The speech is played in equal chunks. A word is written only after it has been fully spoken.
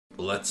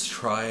Let's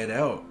try it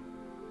out.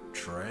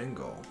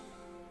 Triangle.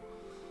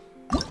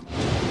 Ooh,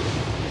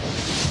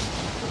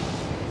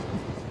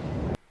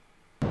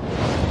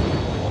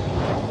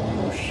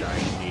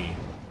 shiny.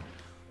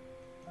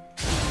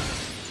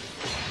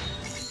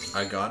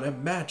 I got a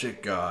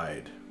magic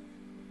guide.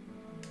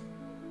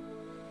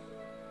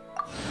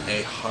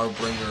 A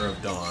Harbinger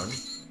of Dawn,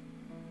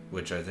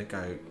 which I think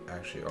I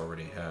actually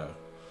already have.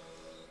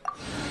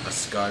 A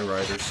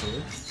Skyrider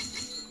sword.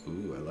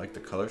 Ooh, I like the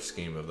color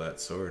scheme of that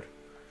sword.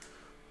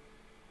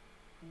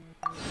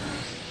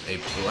 A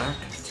black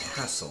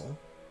tassel.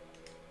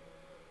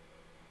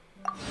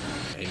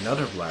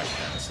 Another black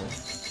tassel.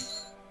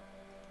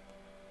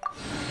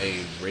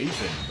 A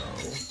raven bow.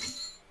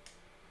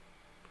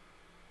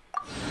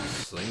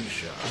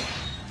 Slingshot,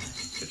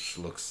 which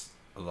looks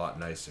a lot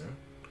nicer.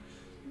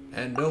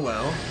 And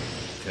Noelle,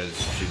 because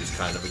she was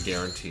kind of a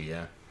guarantee,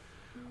 yeah.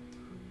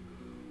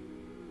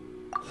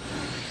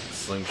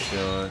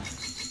 Slingshot.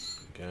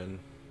 Again.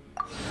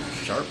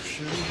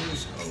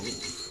 Sharpshooter's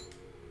Oath.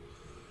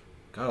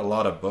 Got a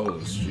lot of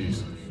bows,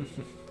 jeez.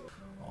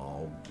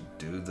 I'll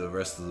do the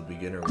rest of the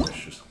beginner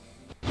wishes.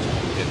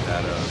 Get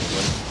that out of the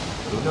way.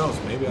 Who knows,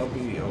 maybe I'll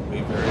be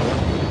very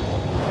lucky.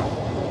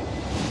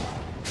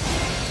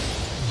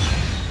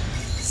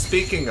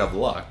 Speaking of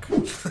luck.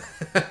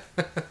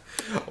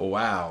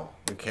 Wow.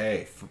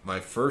 Okay, my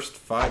first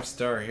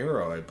 5-star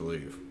hero, I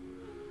believe,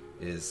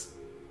 is...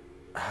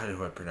 How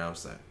do I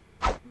pronounce that?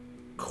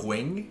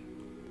 Quing?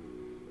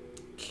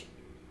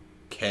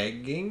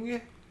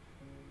 Kegging?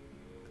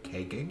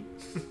 Kegging?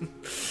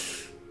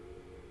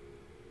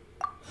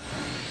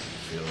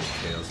 Feeling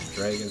Tales of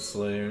Dragon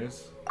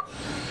Slayers.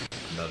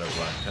 Another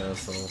Black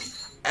Tassel.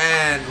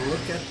 And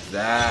look at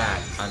that!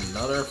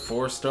 Another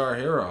 4-star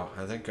hero.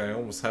 I think I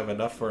almost have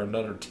enough for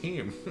another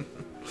team.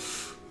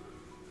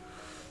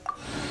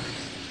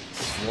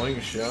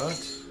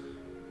 Slingshot.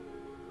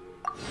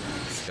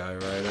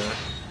 Skyrider.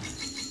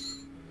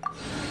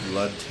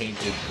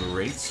 Blood-tainted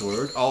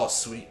greatsword. Oh,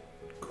 sweet.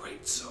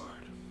 Greatsword.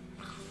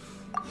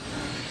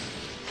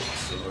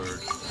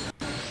 Sword.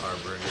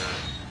 Harbinger.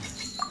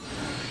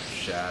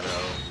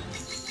 Shadow.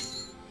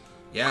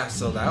 Yeah,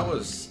 so that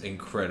was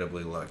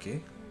incredibly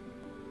lucky.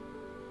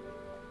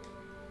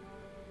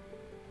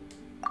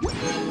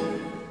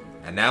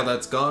 And now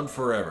that's gone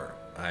forever.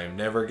 I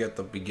never get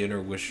the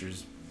beginner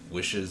wishes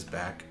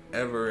back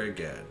ever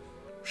again.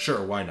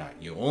 Sure, why not?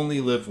 You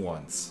only live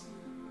once.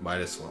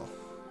 Might as well.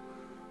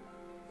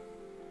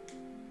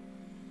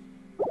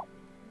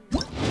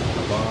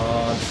 Come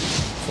on.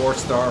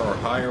 4-star or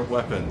higher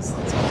weapons.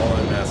 That's all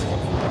I'm asking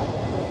for.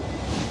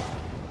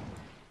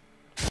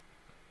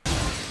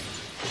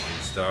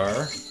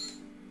 3-star.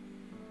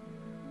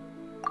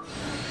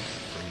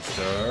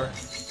 3-star.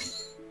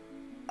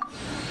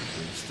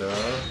 3-star.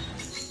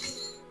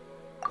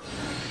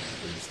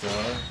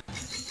 3-star.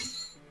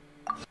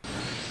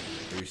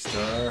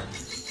 3-star.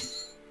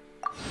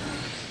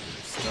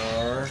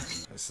 3-star.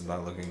 This is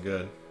not looking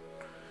good.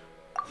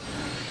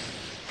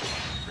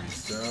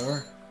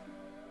 3-star.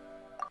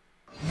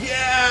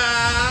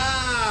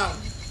 Yeah!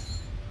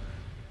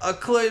 A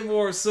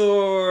Claymore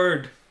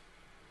sword!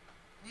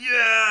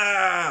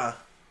 Yeah!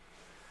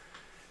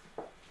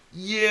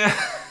 Yeah!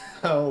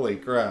 Holy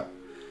crap.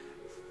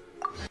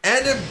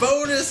 And a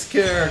bonus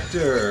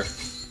character!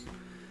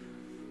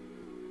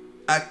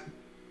 A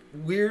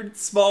weird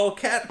small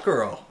cat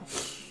girl.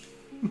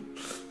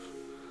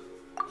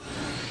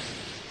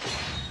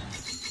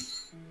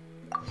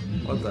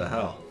 What the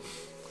hell?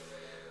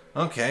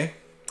 Okay.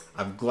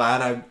 I'm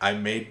glad I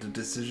made the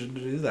decision to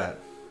do that.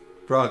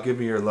 Bro, give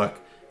me your luck.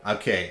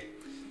 Okay.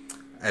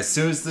 As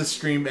soon as the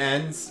stream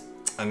ends,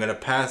 I'm going to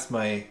pass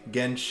my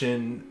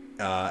Genshin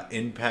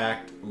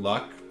Impact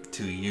luck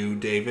to you,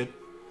 David.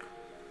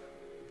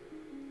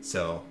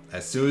 So,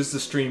 as soon as the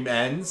stream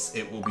ends,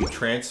 it will be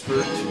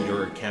transferred to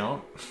your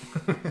account.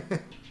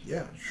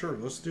 Yeah, sure,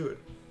 let's do it.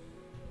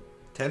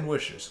 10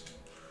 wishes.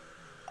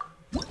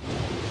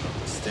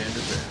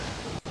 Standard banner.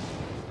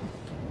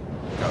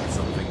 Got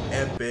something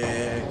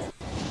epic.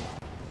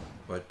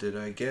 What did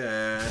I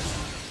get?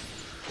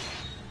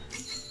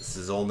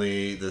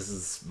 This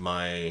is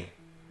my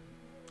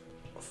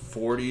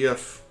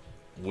 40th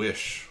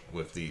wish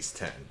with these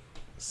 10.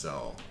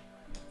 So,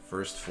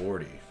 first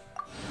 40.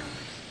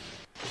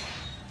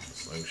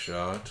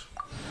 Slingshot.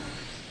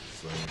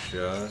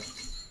 Slingshot.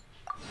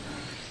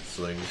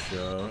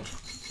 Slingshot.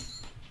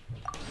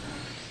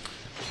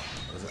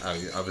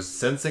 I was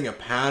sensing a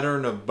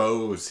pattern of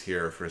bows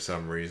here for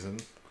some reason.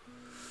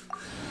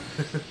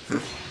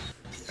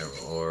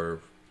 Or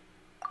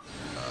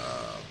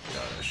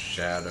got a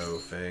shadow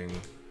thing.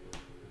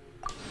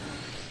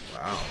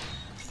 Wow.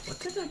 What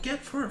did I get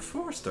for a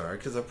 4-star?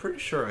 Because I'm pretty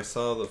sure I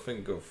saw the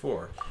thing go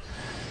 4.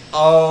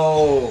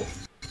 Oh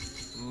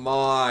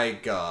my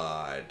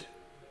god.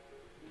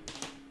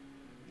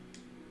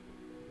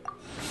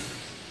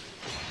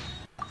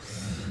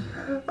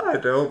 I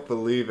don't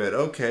believe it.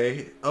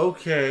 Okay.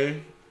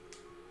 Okay.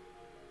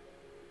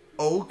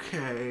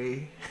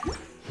 Okay.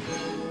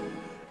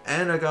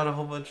 And I got a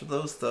whole bunch of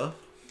those stuff.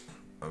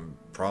 I'm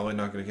probably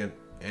not gonna get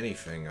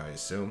anything, I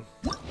assume.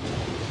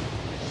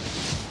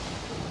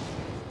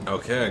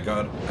 Okay, I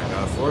got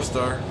a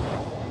 4-star.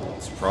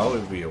 It's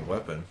probably be a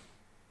weapon.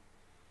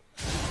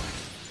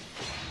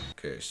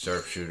 Okay,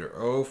 sharpshooter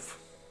oath.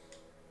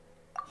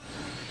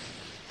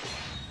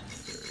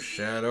 There's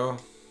shadow.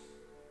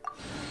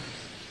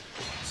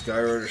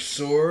 Skyrider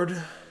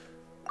sword.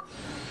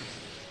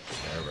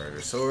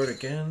 Skyrider sword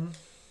again.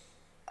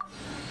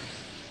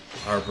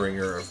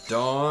 Harbinger of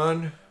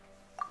Dawn.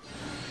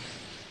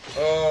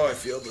 Oh, I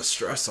feel the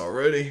stress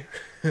already.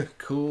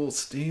 Cool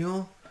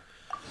steel.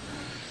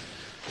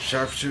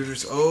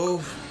 Sharpshooter's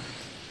oath.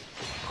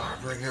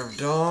 Harbinger of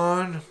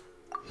Dawn.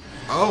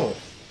 Oh.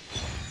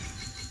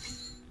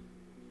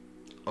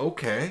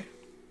 Okay.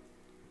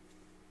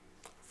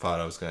 Thought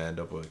I was gonna end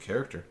up with a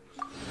character.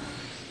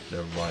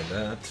 Never mind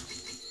that.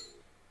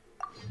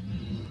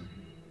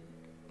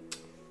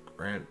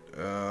 Grant,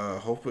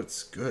 hope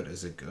it's good.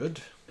 Is it good?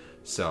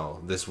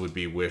 So, this would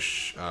be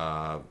wish,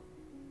 all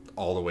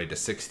the way to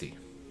 60.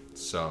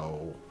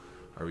 So,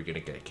 are we gonna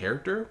get a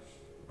character?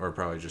 Or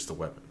probably just a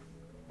weapon?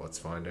 Let's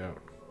find out.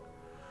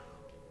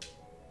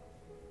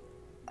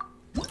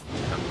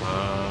 Come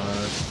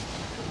on.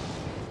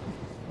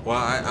 Well,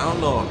 I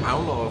don't know. I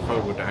don't know if I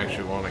would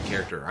actually want a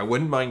character. I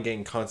wouldn't mind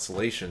getting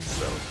constellations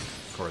though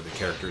for the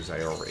characters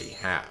I already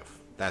have.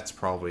 That's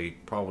probably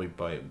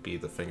be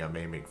the thing I'm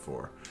aiming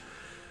for.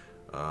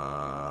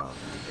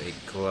 Big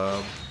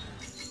club,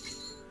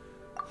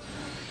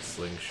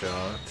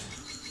 slingshot,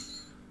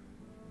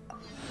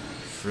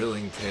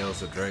 thrilling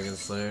tales of dragon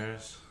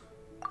slayers,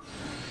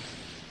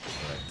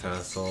 black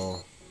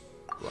tassel,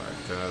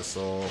 black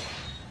tassel.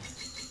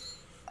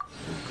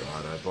 Oh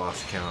god, I've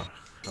lost count.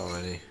 How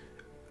many?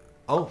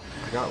 Oh,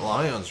 I got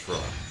Lion's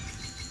Roar.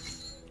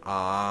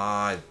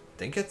 I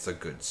think it's a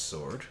good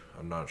sword.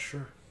 I'm not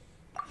sure.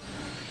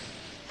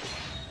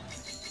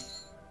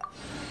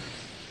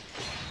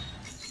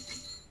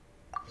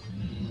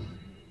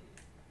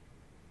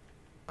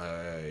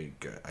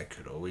 I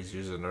could always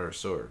use another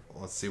sword.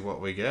 Let's see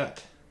what we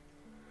get.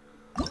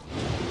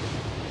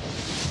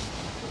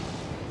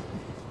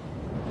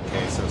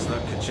 Okay, so it's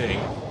not ka-ching,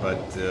 but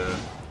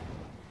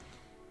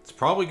it's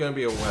probably going to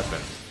be a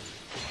weapon,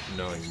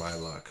 knowing my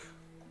luck.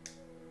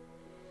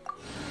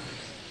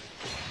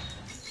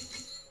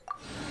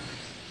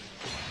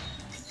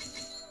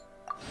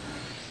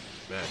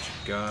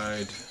 Magic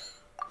Guide.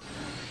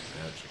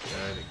 Magic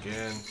Guide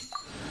again.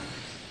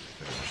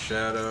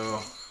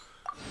 Shadow.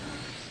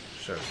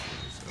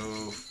 Sharpshooter's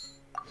Oath.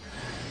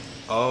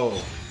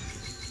 Oh.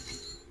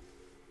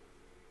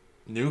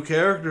 New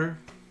character.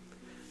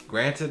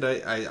 Granted,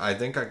 I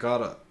think I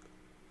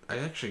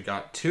actually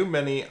got too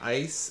many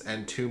ice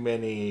and too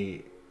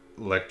many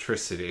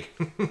electricity.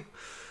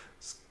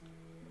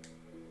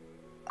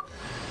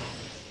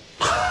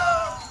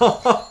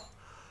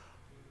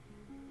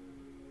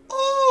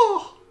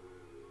 Oh,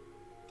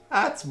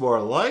 that's more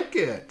like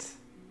it.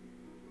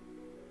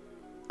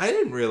 I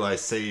didn't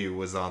realize Seiyu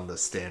was on the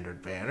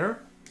standard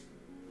banner.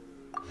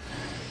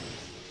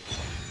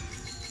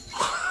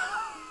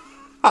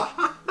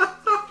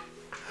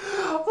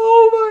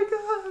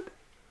 Oh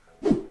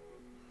my god.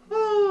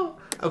 Oh.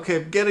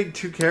 Okay, getting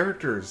 2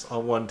 characters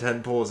on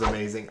 110 pull is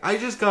amazing. I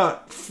just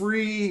got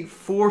free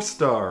 4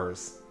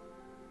 stars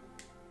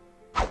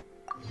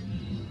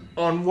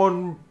on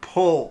 1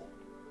 pull.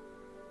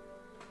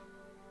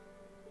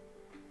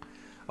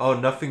 Oh,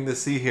 nothing to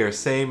see here.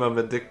 Same, I'm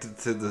addicted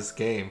to this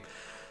game.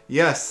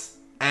 Yes,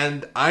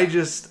 and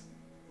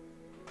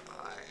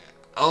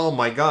oh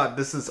my god,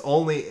 this is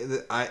only...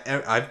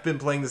 I've been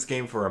playing this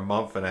game for a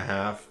month and a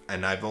half,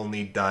 and I've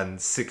only done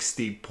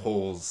 60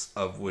 pulls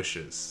of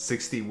wishes.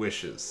 60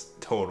 wishes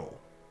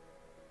total.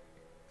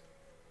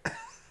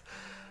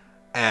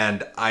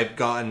 And I've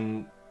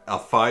gotten a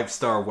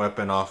 5-star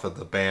weapon off of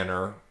the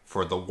banner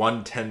for the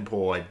 110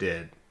 pull I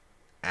did.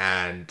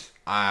 And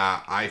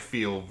I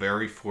feel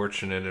very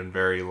fortunate and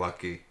very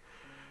lucky.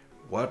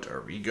 What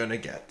are we gonna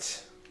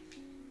get?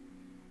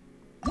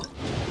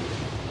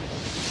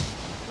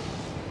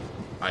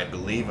 I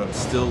believe I'm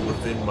still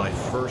within my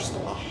first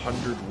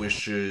 100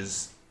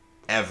 wishes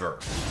ever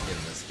in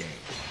this game.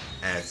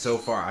 And so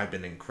far I've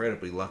been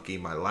incredibly lucky.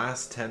 My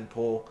last 10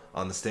 pull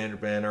on the standard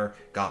banner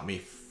got me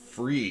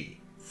free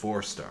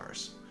 4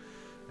 stars.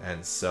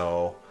 And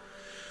so...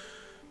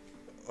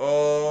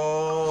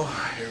 oh,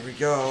 here we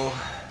go.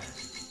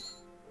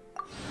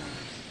 I'm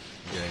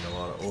getting a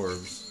lot of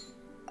orbs.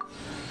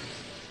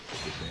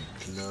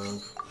 Big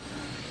club.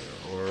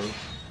 Another orb.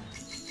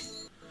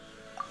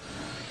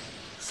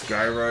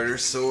 Skyrider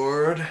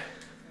sword.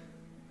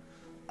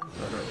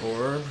 Another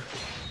orb.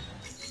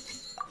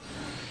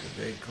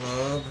 The big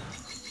club.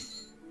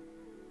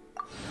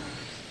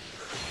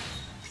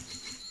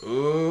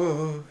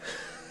 Ooh.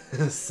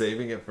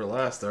 Saving it for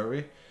last, are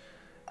we?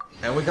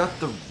 And we got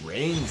the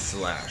Rain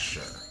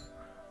Slasher.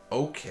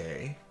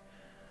 Okay.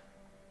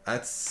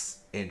 That's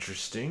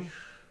interesting.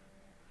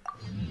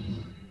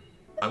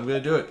 I'm gonna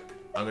do it.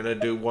 I'm gonna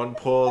do 1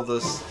 pull of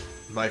this.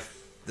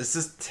 This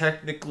is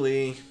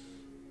technically...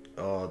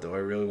 oh, do I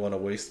really want to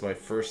waste my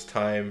first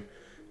time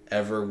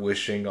ever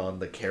wishing on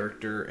the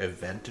character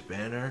event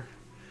banner?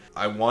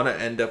 I want to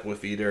end up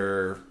with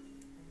either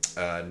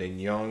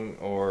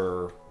Ninyoung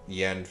or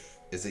Yan.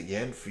 Is it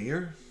Yan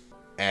Fear?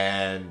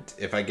 And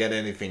if I get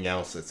anything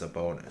else, it's a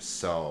bonus.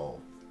 So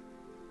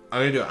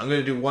I'm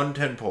gonna do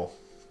 110 pull.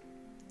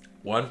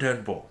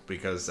 110 pull,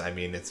 because I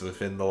mean it's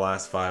within the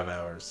last 5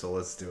 hours. So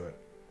let's do it.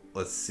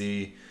 Let's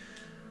see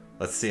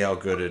how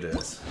good it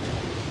is.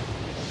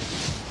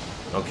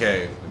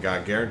 Okay, we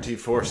got guaranteed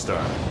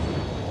 4-star.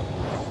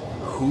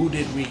 Who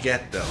did we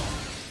get though?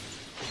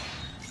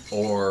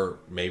 Or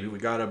maybe we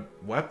got a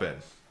weapon.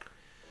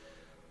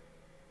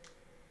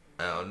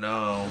 Oh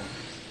no.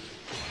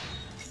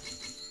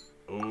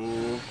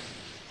 Ooh.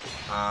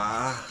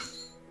 Ah.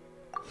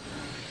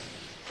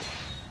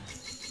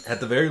 At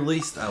the very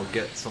least, I'll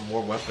get some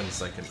more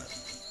weapons I can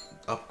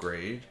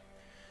upgrade.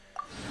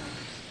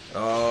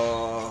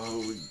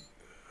 Oh.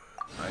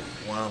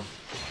 Well,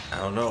 I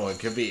don't know. It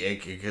could be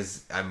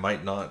because I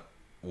might not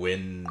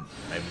win.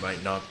 I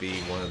might not be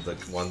one of the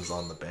ones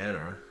on the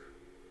banner.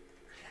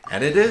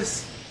 And it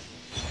is.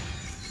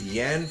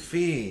 Yan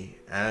Fi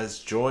has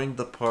joined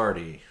the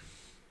party.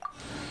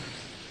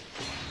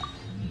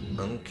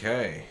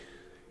 Okay.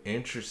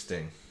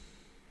 Interesting.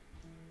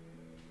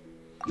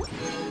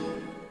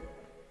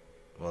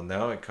 Well,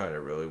 now I kind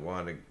of really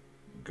want to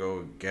go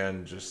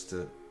again just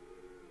to...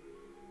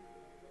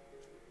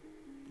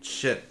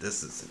 Shit,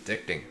 this is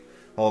addicting.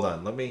 Hold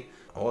on, let me...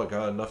 Oh, I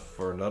got enough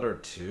for another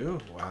 2?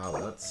 Wow,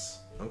 that's...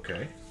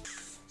 Okay.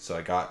 So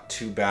I got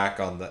 2 back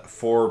on the...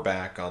 4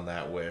 back on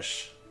that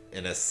wish.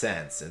 In a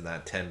sense, in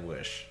that 10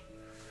 wish.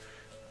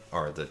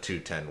 Or the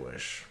 210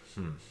 wish.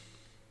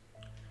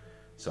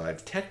 So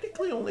I've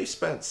technically only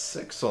spent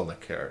 6 on the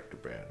character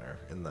banner,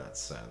 in that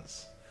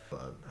sense.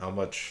 But how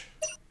much...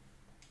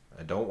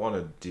 I don't want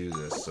to do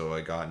this, so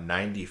I got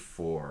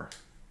 94.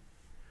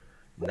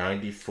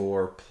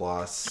 94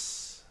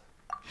 plus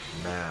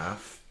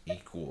math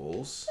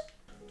equals...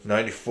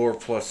 94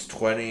 plus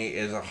 20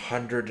 is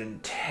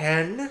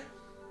 110.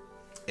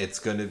 It's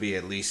going to be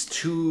at least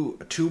two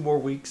more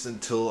weeks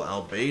until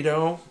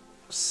Albedo.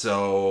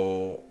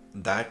 So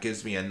that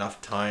gives me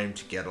enough time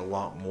to get a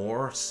lot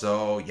more.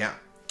 So yeah.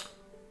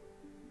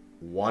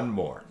 One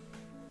more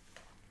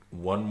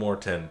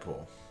 10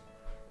 pull.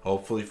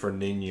 Hopefully for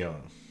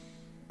Ninyoung.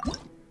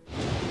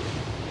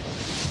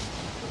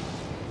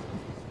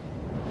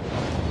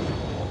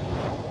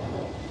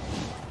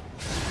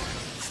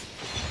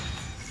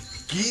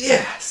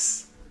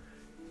 Yes!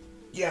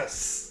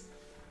 Yes!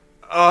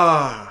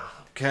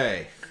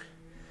 Okay.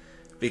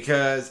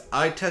 Because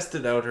I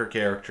tested out her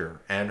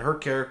character, and her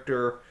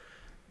character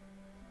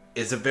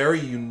is a very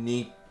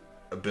unique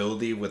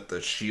ability with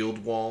the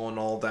shield wall and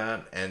all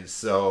that, and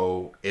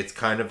so it's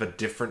kind of a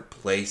different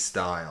play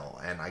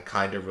style, and I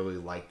kind of really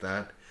like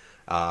that.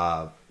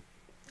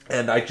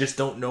 And I just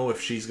don't know if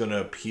she's going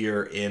to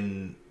appear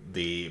in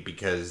the...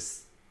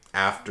 Because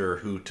after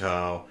Hu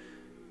Tao,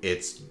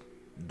 it's...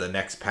 The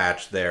next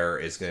patch there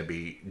is going to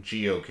be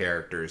Geo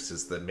characters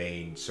is the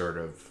main sort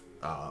of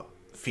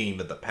theme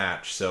of the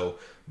patch. So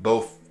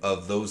both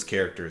of those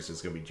characters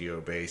is going to be Geo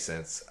based,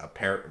 and it's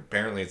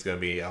apparently it's going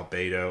to be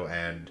Albedo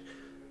and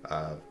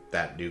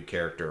that new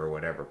character or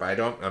whatever. But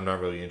I'm not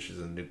really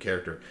interested in the new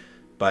character.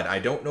 But I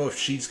don't know if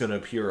she's going to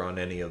appear on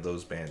any of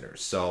those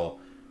banners. So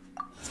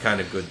it's kind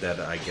of good that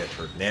I get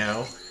her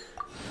now.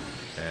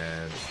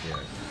 And yeah,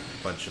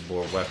 a bunch of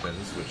more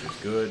weapons, which is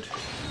good.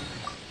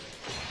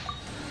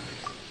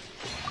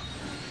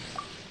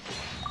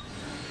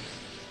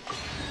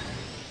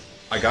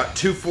 I got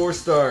 2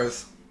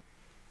 4-stars.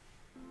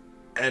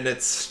 And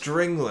it's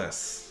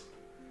stringless.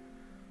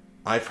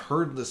 I've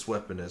heard this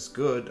weapon is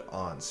good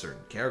on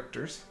certain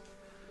characters.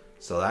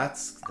 So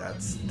that's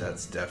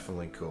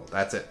definitely cool.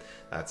 That's it.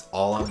 That's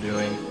all I'm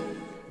doing.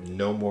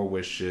 No more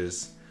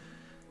wishes.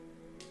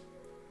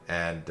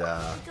 And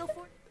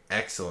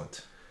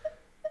excellent.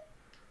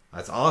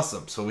 That's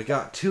awesome. So we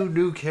got 2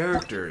 new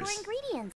characters.